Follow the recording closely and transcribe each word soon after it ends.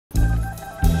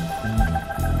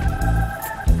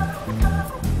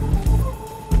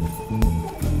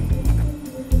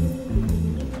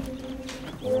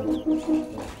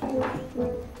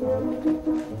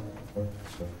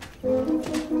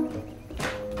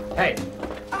Hey.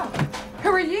 Oh, who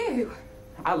are you?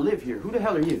 I live here. Who the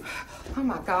hell are you? Oh,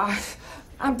 my gosh.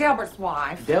 I'm Delbert's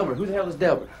wife. Delbert? Who the hell is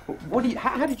Delbert? What do you...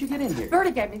 How did you get in here?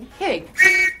 Bertie gave me the key.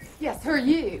 Yes, who are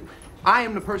you? I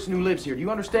am the person who lives here. Do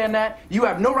you understand that? You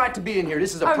have no right to be in here.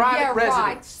 This is a private residence.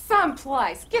 Right.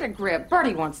 Someplace. Get a grip.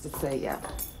 Bertie wants to see you.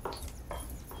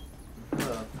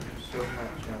 So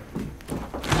much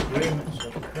agreements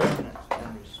of covenants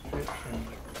and restrictions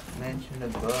mentioned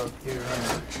above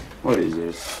herein. What is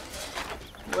this?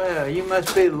 Well, you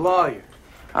must be the lawyer.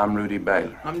 I'm Rudy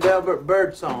Baylor. I'm Delbert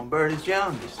Birdsong, Bertie's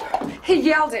youngest. He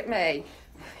yelled at me.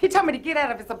 He told me to get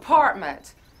out of his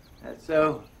apartment. That's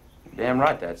so. Damn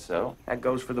right that's so. That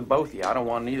goes for the both of you. I don't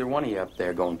want neither one of you up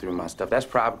there going through my stuff. That's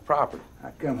private property.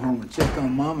 I come home and check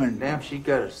on Mama, and damn, she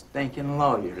got a stinking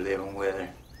lawyer living with her.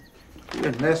 You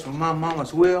didn't mess with my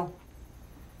mama's will?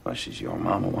 Well, she's your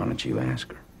mama. Why don't you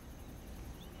ask her?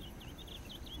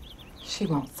 She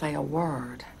won't say a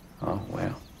word. Oh,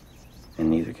 well. And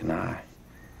neither can I.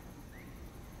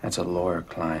 That's a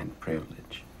lawyer-client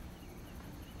privilege.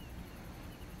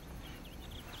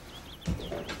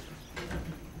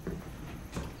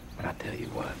 But I tell you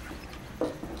what.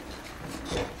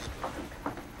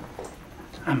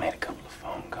 I made a couple of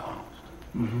phone calls.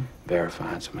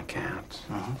 Verified some accounts.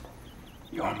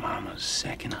 Your mama's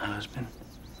second husband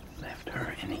left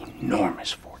her an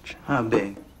enormous fortune. How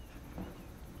big?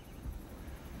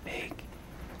 Big.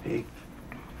 Big.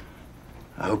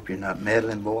 I hope you're not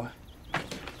meddling, boy.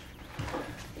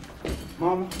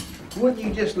 Mama, wouldn't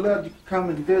you just love to come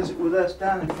and visit with us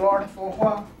down in Florida for a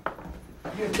while?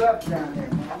 Here's up down there,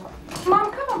 Mama.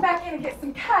 Mom, come on back in and get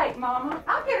some cake, Mama.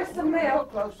 I'll get her some Real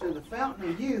milk. close to the Fountain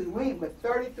of Youth. We ain't but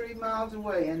 33 miles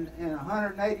away and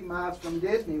 180 miles from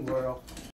Disney World.